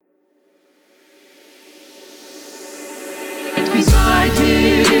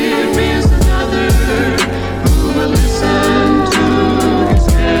dear is another who will listen to his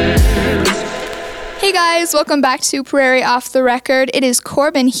cares. Hey guys, welcome back to Prairie Off the Record. It is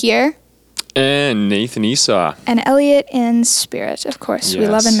Corbin here. And Nathan Esau. And Elliot in spirit, of course. We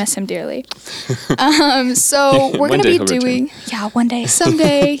love and miss him dearly. So we're going to be doing... one day,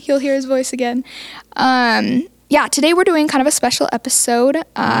 someday, you'll hear his voice again. Today we're doing kind of a special episode.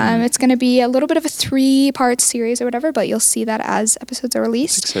 It's going to be a little bit of a 3-part series or whatever, but you'll see that as episodes are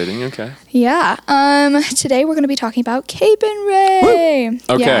released. It's exciting, okay. Yeah. Today we're going to be talking about Cape and Ray. Woo!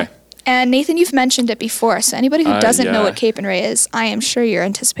 Okay. Yeah. And Nathan, you've mentioned it before, so anybody who doesn't know what Cape and Ray is, I am sure your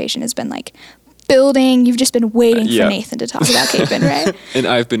anticipation has been like building. You've just been waiting for Nathan to talk about Cape and Ray. And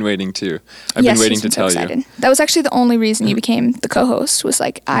I've been waiting too. I've been waiting to tell you. That was actually the only reason you became the co-host, was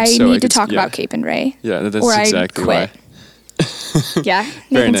like, I need to talk about Cape and Ray. Yeah, that's exactly why. Yeah,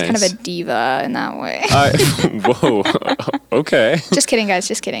 Nathan's kind of a diva in that way. Whoa, okay. Just kidding, guys,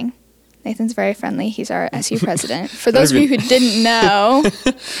 just kidding. Nathan's very friendly. He's our SU president. For those of you who didn't know.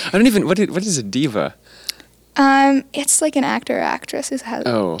 What is a diva? It's like an actor or actress who has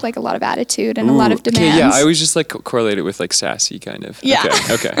like a lot of attitude and a lot of demands. Okay, yeah, I always just like correlate it with like sassy kind of. Yeah.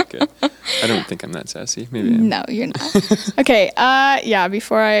 Okay. I don't think I'm that sassy. Maybe I am. No, you're not. Okay,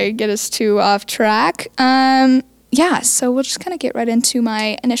 before I get us too off track, so we'll just kind of get right into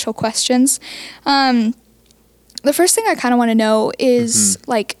my initial questions. The first thing I kind of want to know is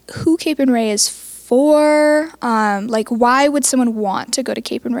like who Cape and Ray is for. Like why would someone want to go to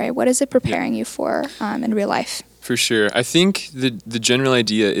Cape and Ray? What is it preparing you for in real life? For sure. I think the general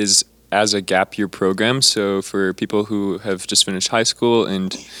idea is as a gap year program. So for people who have just finished high school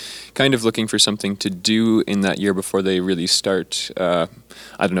and kind of looking for something to do in that year before they really start,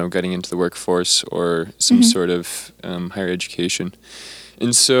 getting into the workforce or some sort of higher education.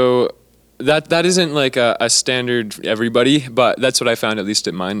 And so that isn't like a standard everybody, but that's what I found, at least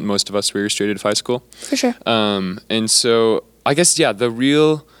at mine. Most of us were straight out of high school. For sure. And so I guess, the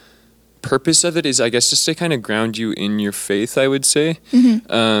real purpose of it is, I guess, just to kind of ground you in your faith, I would say.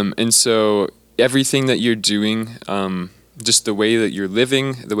 And so everything that you're doing, just the way that you're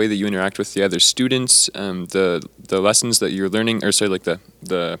living, the way that you interact with the other students, the lessons that you're learning,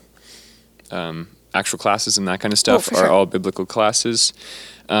 the actual classes and that kind of stuff are all biblical classes.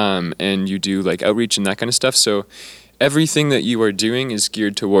 And you do like outreach and that kind of stuff. So everything that you are doing is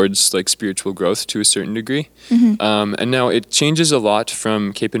geared towards like spiritual growth to a certain degree. And now it changes a lot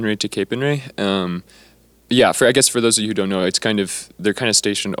from Cape and Ray to Cape and Ray. For those of you who don't know, they're kind of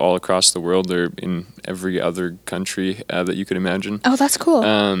stationed all across the world. They're in every other country that you could imagine. Oh, that's cool.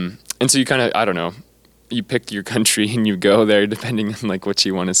 And so you kind of, you pick your country and you go there depending on like what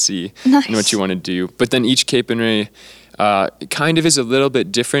you want to see and what you want to do. But then each Cape and Ray kind of is a little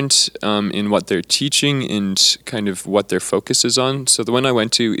bit different in what they're teaching and kind of what their focus is on. So the one I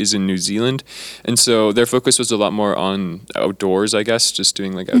went to is in New Zealand, and so their focus was a lot more on outdoors, I guess, just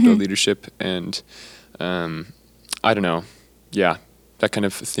doing like outdoor leadership and that kind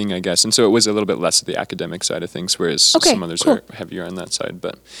of thing, I guess. And so it was a little bit less of the academic side of things, whereas some others are heavier on that side.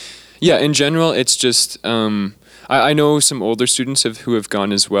 But yeah, in general, it's just I know some older students who have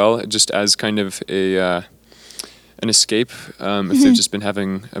gone as well, just as kind of an escape if they've just been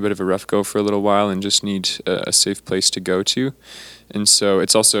having a bit of a rough go for a little while and just need a safe place to go to. And so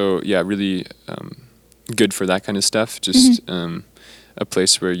it's also, really good for that kind of stuff, just a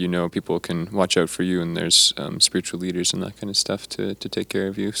place where, people can watch out for you and there's spiritual leaders and that kind of stuff to take care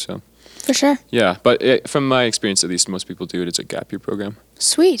of you. So for sure. Yeah, but from my experience, at least, most people do it as a gap year program.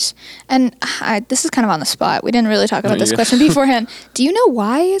 Sweet. And this is kind of on the spot. We didn't really talk about this question beforehand. Do you know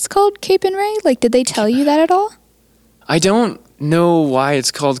why it's called Cape and Ray? Like, did they tell you that at all? I don't know why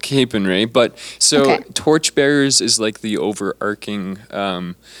it's called Cape and Ray, but Torchbearers is like the overarching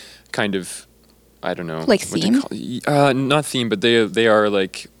kind of, I don't know. Like theme? Not theme, but they are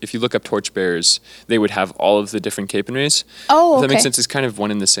like, if you look up Torchbearers, they would have all of the different Cape and Rays. Oh, If that makes sense, it's kind of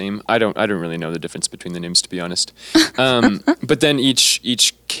one and the same. I don't really know the difference between the names, to be honest. But then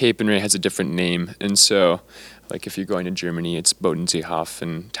each Cape and Ray has a different name, and so like if you're going to Germany, it's Bodenseehof,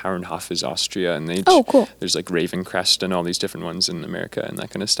 and Tauernhof is Austria, and cool. There's like Ravencrest and all these different ones in America and that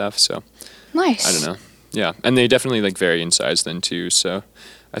kind of stuff. So nice. I don't know. Yeah, and they definitely like vary in size then too. So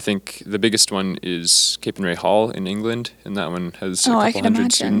I think the biggest one is Cape and Ray Hall in England, and that one has a couple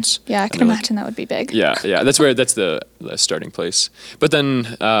hundred students. Yeah, I can imagine that would be big. Yeah, that's the starting place. But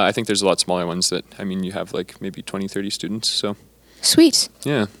then I think there's a lot smaller ones that, you have like maybe 20, 30 students. So sweet.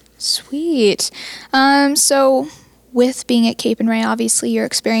 Yeah. Sweet. So with being at Cape and Ray, obviously you're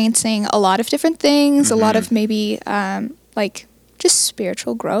experiencing a lot of different things, a lot of maybe like just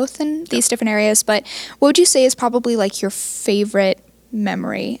spiritual growth in these different areas. But what would you say is probably like your favorite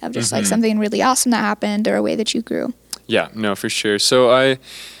memory of just like something really awesome that happened or a way that you grew. Yeah, no, for sure. So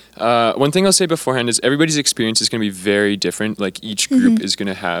one thing I'll say beforehand is everybody's experience is going to be very different. Like each group is going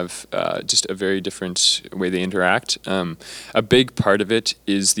to have just a very different way they interact. A big part of it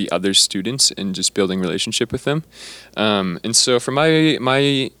is the other students and just building relationship with them. And so for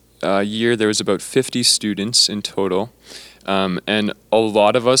my year, there was about 50 students in total. And a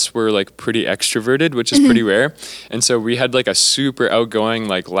lot of us were like pretty extroverted, which is pretty rare. And so we had like a super outgoing,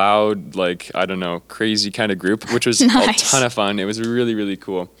 like loud, like, I don't know, crazy kind of group, which was Nice. a ton of fun. It was really, really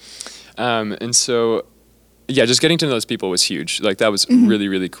cool. And so, yeah, just getting to know those people was huge. Like that was really,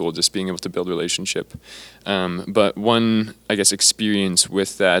 really cool, just being able to build relationship. But one, I guess, experience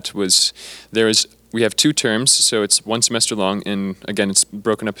with that was we have 2 terms, so it's 1 semester long, and again, it's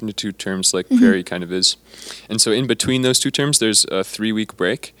broken up into 2 terms like Prairie kind of is. And so in between those 2 terms, there's a 3-week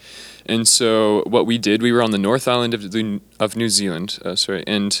break. And so what we did, we were on the North Island of New Zealand,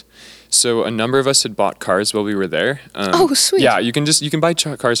 and so a number of us had bought cars while we were there. Oh, sweet. Yeah, you can buy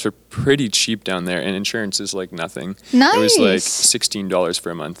cars for pretty cheap down there, and insurance is like nothing. It was like Nice. $16 for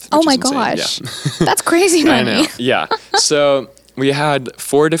a month. Oh which my is insane. gosh. Yeah. That's crazy I money. know. Yeah. So we had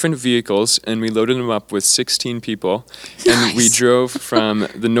 4 different vehicles, and we loaded them up with 16 people. And we Nice. drove from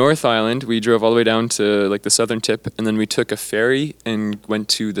the North Island. We drove all the way down to like the southern tip, and then we took a ferry and went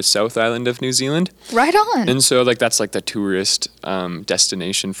to the South Island of New Zealand. Right on. And so like that's like the tourist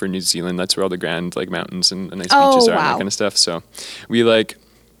destination for New Zealand. That's where all the grand like mountains and nice Oh, beaches are and wow. that kind of stuff. So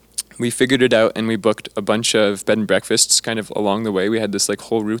we figured it out, and we booked a bunch of bed and breakfasts kind of along the way. We had this like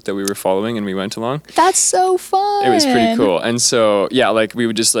whole route that we were following, and we went along. That's so fun. It was pretty cool. And so, yeah, like we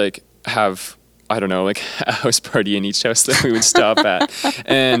would just like have, I don't know, like a house party in each house that we would stop at.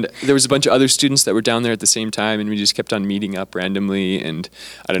 And there was a bunch of other students that were down there at the same time, and we just kept on meeting up randomly. And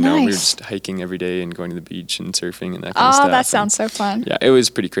I don't know, we were Nice. just hiking every day and going to the beach and surfing and that kind of stuff. Oh, that And sounds so fun. yeah, it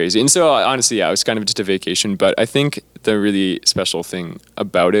was pretty crazy. And so honestly, yeah, it was kind of just a vacation. But I think the really special thing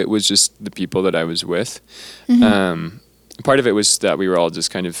about it was just the people that I was with. Part of it was that we were all just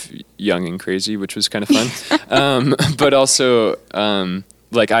kind of young and crazy, which was kind of fun. But also,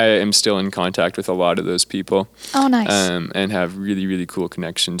 like I am still in contact with a lot of those people. Oh, nice. And have really, really cool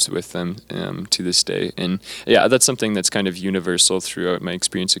connections with them to this day. And yeah, that's something that's kind of universal throughout my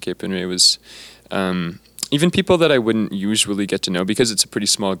experience at Cape Henry was even people that I wouldn't usually get to know, because it's a pretty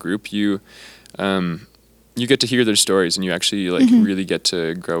small group, you get to hear their stories, and you actually like really get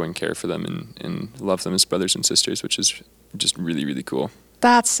to grow and care for them and love them as brothers and sisters, which is just really, really cool.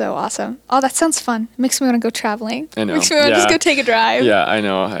 That's so awesome. Oh, that sounds fun. Makes me want to go traveling. I know. Makes me want to just Yeah. go take a drive. Yeah, I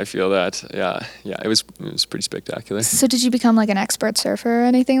know. I feel that. Yeah, it was pretty spectacular. So did you become like an expert surfer or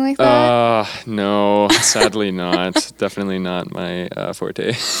anything like that? No, sadly not. Definitely not my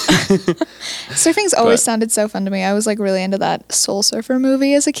forte. Surfing's always but- sounded so fun to me. I was like really into that Soul Surfer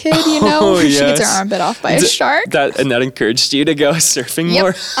movie as a kid, you know, Oh, where she gets her yes. arm bit off by a shark. That encouraged you to go surfing more.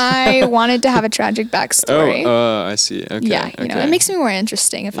 Yep. I wanted to have a tragic backstory. I see. Okay. yeah, you know, okay. it makes me more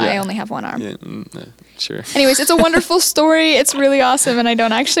interesting if I Yeah. only have one arm. Yeah, sure. Anyways, it's a wonderful story. It's really awesome, and I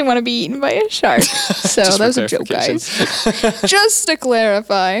don't actually want to be eaten by a shark. So Just that was for a joke, clarification. guys. Just to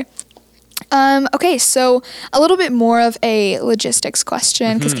clarify. Okay, so a little bit more of a logistics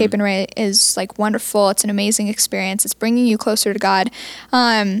question, because Cape and Ray is like wonderful. It's an amazing experience. It's bringing you closer to God.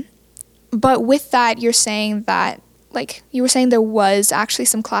 But with that, you're saying that, like, you were saying there was actually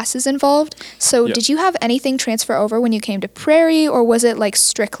some classes involved. So Yeah. did you have anything transfer over when you came to Prairie, or was it like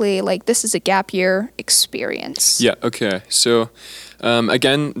strictly like this is a gap year experience? Yeah. Okay. So,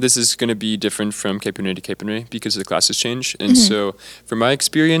 again, this is going to be different from Cape Henry to Cape Henry because the classes change. And so, from my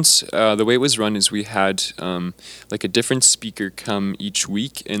experience, the way it was run is we had like a different speaker come each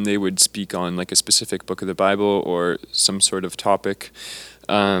week, and they would speak on like a specific book of the Bible or some sort of topic.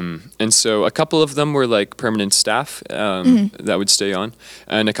 And so a couple of them were like permanent staff that would stay on,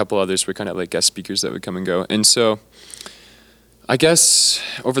 and a couple others were kind of like guest speakers that would come and go. And so I guess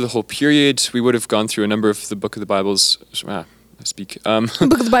over the whole period, we would have gone through a number of the Book of the Bibles. I speak. Book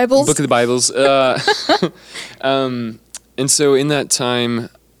of the Bibles. Book of the Bibles. And so in that time,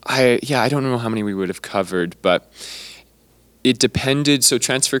 I don't know how many we would have covered, but it depended. So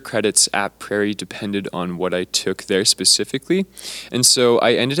transfer credits at Prairie depended on what I took there specifically. And so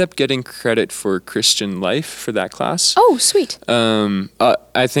I ended up getting credit for Christian life for that class. Oh, sweet.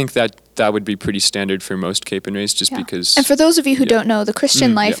 I think that would be pretty standard for most Cape and Rays, just Yeah. because. And for those of you who yeah. don't know, the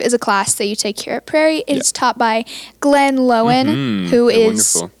Christian Life yeah. is a class that you take here at Prairie. It Yeah. is taught by Glenn Lowen, who Yeah,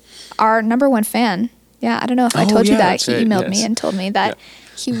 is wonderful. our number one fan. Yeah, I don't know if I Oh, told you yeah, that. that's He right, emailed me yes. and told me that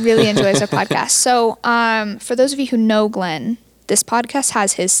he really enjoys our podcast. So for those of you who know Glenn, this podcast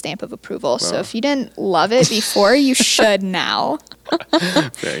has his stamp of approval. So if you didn't love it before, you should now.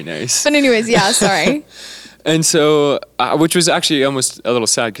 Very nice. But anyways, yeah, sorry. And so, which was actually almost a little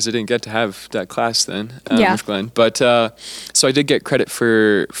sad because I didn't get to have that class then Yeah. with Glenn. But so I did get credit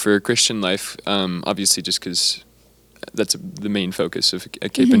for Christian life, obviously just because that's the main focus of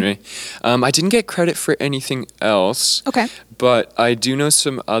Cape and Ray. I didn't get credit for anything else. Okay. But I do know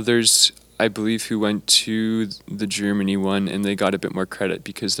some others, I believe, who went to the Germany one, and they got a bit more credit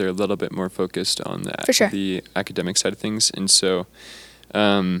because they're a little bit more focused on that, For sure. the academic side of things. And so,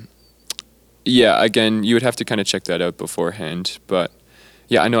 yeah, again, you would have to kind of check that out beforehand. But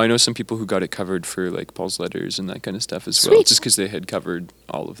yeah, I know some people who got it covered for like Paul's letters and that kind of stuff as well, Sweet. just because they had covered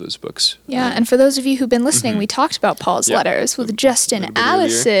all of those books. Yeah, and for those of you who've been listening, we talked about Paul's Yeah. letters with Justin little bit earlier.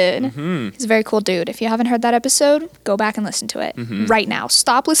 Allison. He's a very cool dude. If you haven't heard that episode, go back and listen to it right now.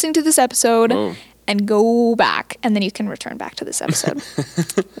 Stop listening to this episode Oh. and go back, and then you can return back to this episode.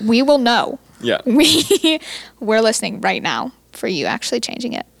 We will know. Yeah. We're listening right now for you actually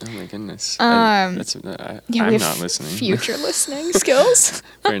changing it. Oh my goodness. Yeah, I'm we have not listening. future listening skills.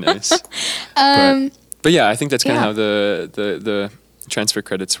 Very nice. But yeah, I think that's kind of yeah. how the transfer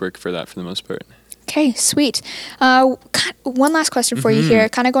credits work for that for the most part. Okay, sweet. One last question for you here,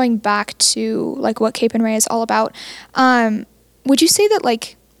 kind of going back to like what Cape and Ray is all about. Would you say that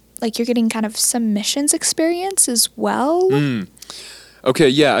like you're getting kind of some missions experience as well? Okay,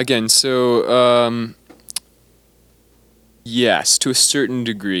 yeah, again, so yes, to a certain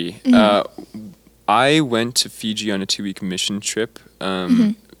degree. I went to Fiji on a 2-week mission trip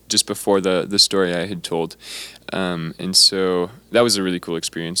just before the story I had told. And so that was a really cool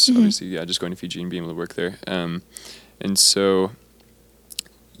experience, obviously, yeah, just going to Fiji and being able to work there. And so,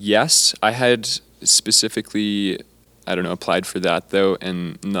 yes, I had specifically, I don't know, applied for that though,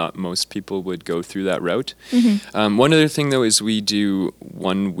 and not most people would go through that route. One other thing though is we do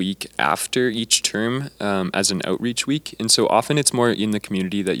 1 week after each term as an outreach week, and so often it's more in the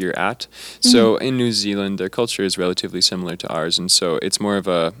community that you're at. So in New Zealand, their culture is relatively similar to ours, and so it's more of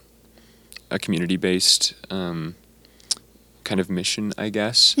a community-based kind of mission, I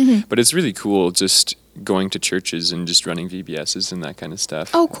guess. But it's really cool just going to churches and just running VBSs and that kind of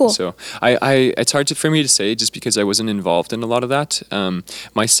stuff. Oh, cool. So I it's hard for me to say just because I wasn't involved in a lot of that.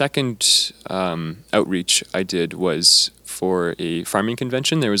 My second outreach I did was for a farming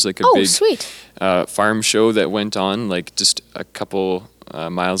convention. There was like a big sweet. farm show that went on like just a couple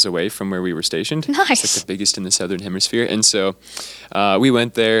miles away from where we were stationed. Nice. It's like the biggest in the Southern Hemisphere. And so we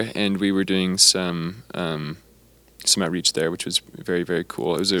went there and we were doing some outreach there, which was very, very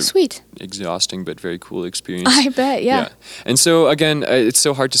cool. It was a Sweet. exhausting but very cool experience. I bet, yeah. And so again, it's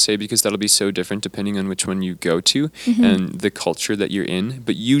so hard to say because that'll be so different depending on which one you go to and the culture that you're in.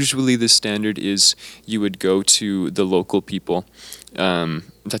 But usually the standard is you would go to the local people.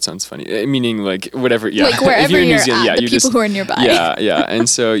 That sounds funny. Meaning like whatever, yeah. Like wherever if you're in New you're Zealand, at, yeah, the people who are nearby. Yeah, yeah. And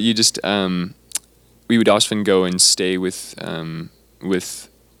so you just we would often go and stay with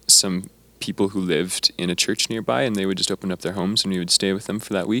some people who lived in a church nearby, and they would just open up their homes and we would stay with them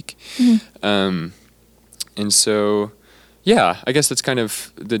for that week. And so, yeah, I guess that's kind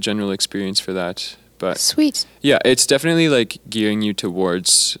of the general experience for that. But Sweet. yeah, it's definitely like gearing you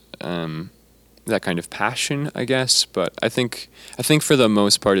towards that kind of passion, I guess. But I think for the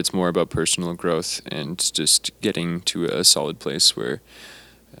most part, it's more about personal growth and just getting to a solid place where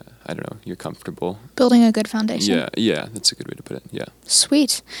I don't know, you're comfortable. Building a good foundation. Yeah, that's a good way to put it. Yeah.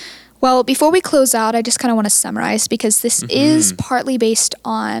 Sweet. Well, before we close out, I just kind of want to summarize because this is partly based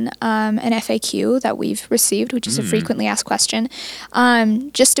on an FAQ that we've received, which is a frequently asked question,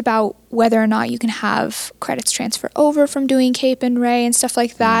 just about whether or not you can have credits transfer over from doing Cape and Ray and stuff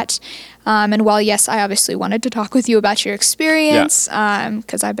like that. And while, yes, I obviously wanted to talk with you about your experience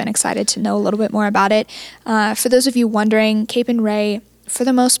because I've been excited to know a little bit more about it. For those of you wondering, Cape and Ray, for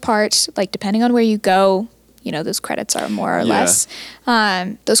the most part, like depending on where you go, you know, those credits are more or less.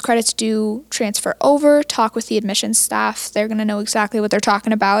 Those credits do transfer over. Talk with the admissions staff. They're going to know exactly what they're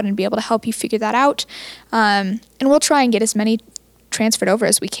talking about and be able to help you figure that out. And we'll try and get as many transferred over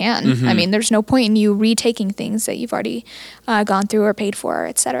as we can. I mean, there's no point in you retaking things that you've already gone through or paid for,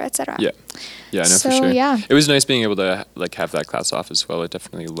 et cetera, et cetera. Yeah, no, So, for sure. yeah. It was nice being able to like have that class off as well. It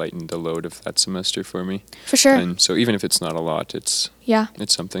definitely lightened the load of that semester for me. For sure. And so even if it's not a lot, it's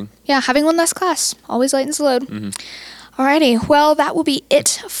something. Yeah, having one less class always lightens the load. Alrighty, well, that will be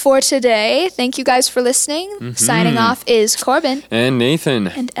it for today. Thank you guys for listening. Signing off is Corbin And Nathan.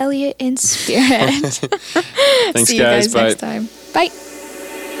 and Elliot in spirit. Thanks, See you guys. guys Bye. next time. Bye.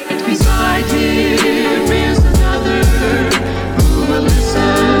 Beside him